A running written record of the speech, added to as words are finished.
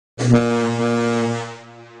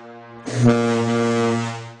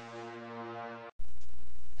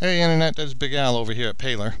Hey Internet, that's Big Al over here at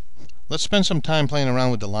Paler. Let's spend some time playing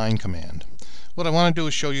around with the line command. What I want to do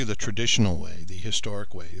is show you the traditional way, the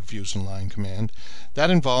historic way of using line command. That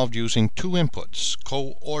involved using two inputs,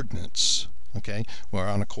 coordinates. Okay, we're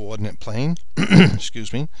on a coordinate plane,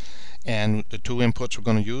 excuse me, and the two inputs we're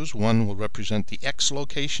going to use, one will represent the X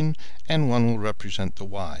location and one will represent the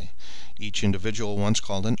Y. Each individual one's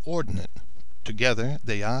called an ordinate. Together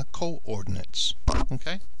they are coordinates.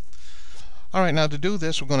 Okay? Alright, now to do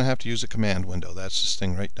this we're going to have to use a command window. That's this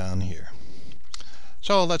thing right down here.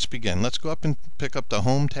 So let's begin. Let's go up and pick up the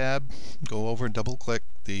Home tab, go over, double click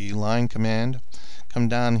the line command, come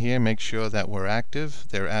down here, make sure that we're active.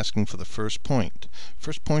 They're asking for the first point.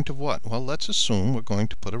 First point of what? Well, let's assume we're going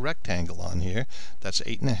to put a rectangle on here that's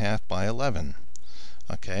 8.5 by 11.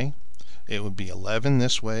 Okay? It would be 11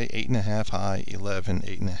 this way, 8.5 high, 11,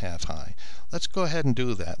 8.5 high. Let's go ahead and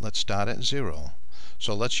do that. Let's start at 0.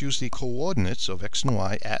 So let's use the coordinates of x and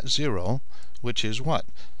y at 0, which is what?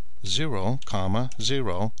 0,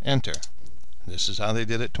 0, enter. This is how they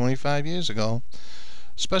did it 25 years ago.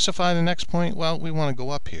 Specify the next point. Well, we want to go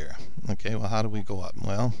up here. Okay, well, how do we go up?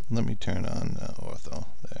 Well, let me turn on ortho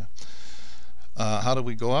there. How do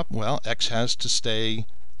we go up? Well, x has to stay,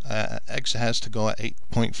 x has to go at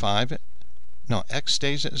 8.5. No, x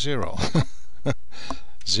stays at 0.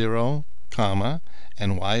 0, comma,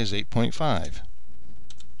 and y is 8.5.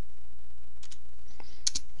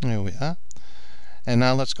 There we are. And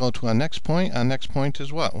now let's go to our next point. Our next point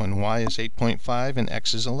is what? When y is 8.5 and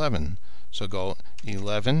x is 11. So go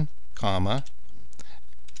 11, comma,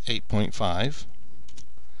 8.5.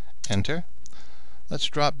 Enter. Let's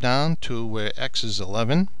drop down to where x is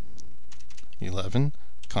 11, 11,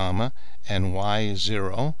 comma, and y is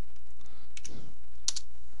 0.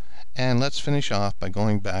 And let's finish off by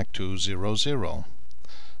going back to 0, 0.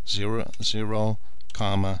 0, 0,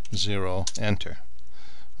 comma, 0, enter.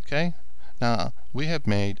 Okay, now we have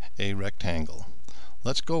made a rectangle.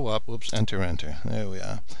 Let's go up, whoops, enter, enter. There we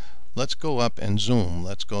are. Let's go up and zoom.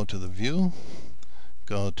 Let's go to the view,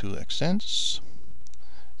 go to extents,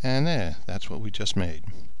 and there, that's what we just made.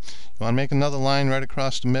 You want to make another line right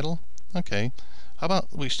across the middle? Okay, how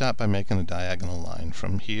about we start by making a diagonal line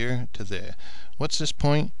from here to there. What's this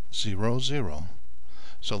point? 0, 0.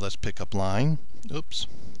 So let's pick up line. Oops,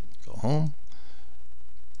 go home,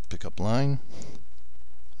 pick up line.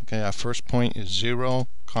 Okay, our first point is 0,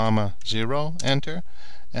 comma, 0, enter.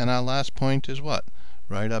 And our last point is what?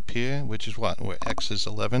 Right up here, which is what? Where x is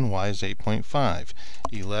 11, y is 8.5.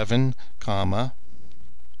 11, comma,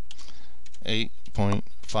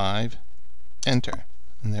 8.5, enter.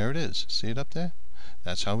 And there it is. See it up there?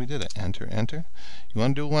 That's how we did it. Enter, enter. You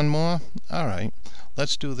want to do one more? Alright.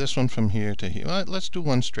 Let's do this one from here to here. Let's do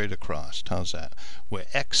one straight across. How's that? Where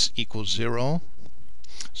x equals 0.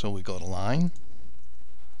 So we go to line.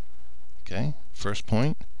 Okay, first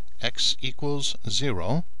point, x equals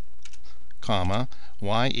 0, comma,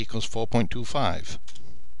 y equals 4.25.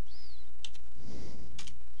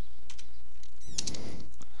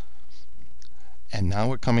 And now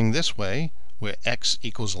we're coming this way, where x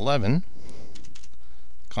equals 11,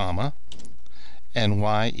 comma, and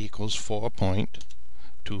y equals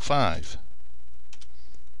 4.25.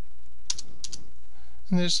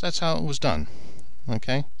 And that's how it was done.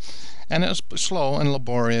 Okay? And it was slow and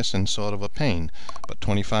laborious and sort of a pain. But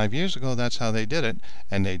 25 years ago, that's how they did it,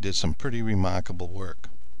 and they did some pretty remarkable work.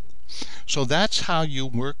 So that's how you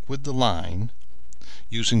work with the line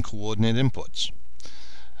using coordinate inputs.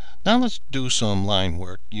 Now let's do some line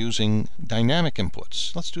work using dynamic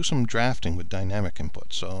inputs. Let's do some drafting with dynamic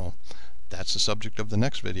inputs. So that's the subject of the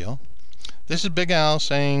next video. This is Big Al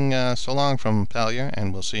saying so long from Paler,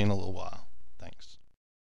 and we'll see you in a little while.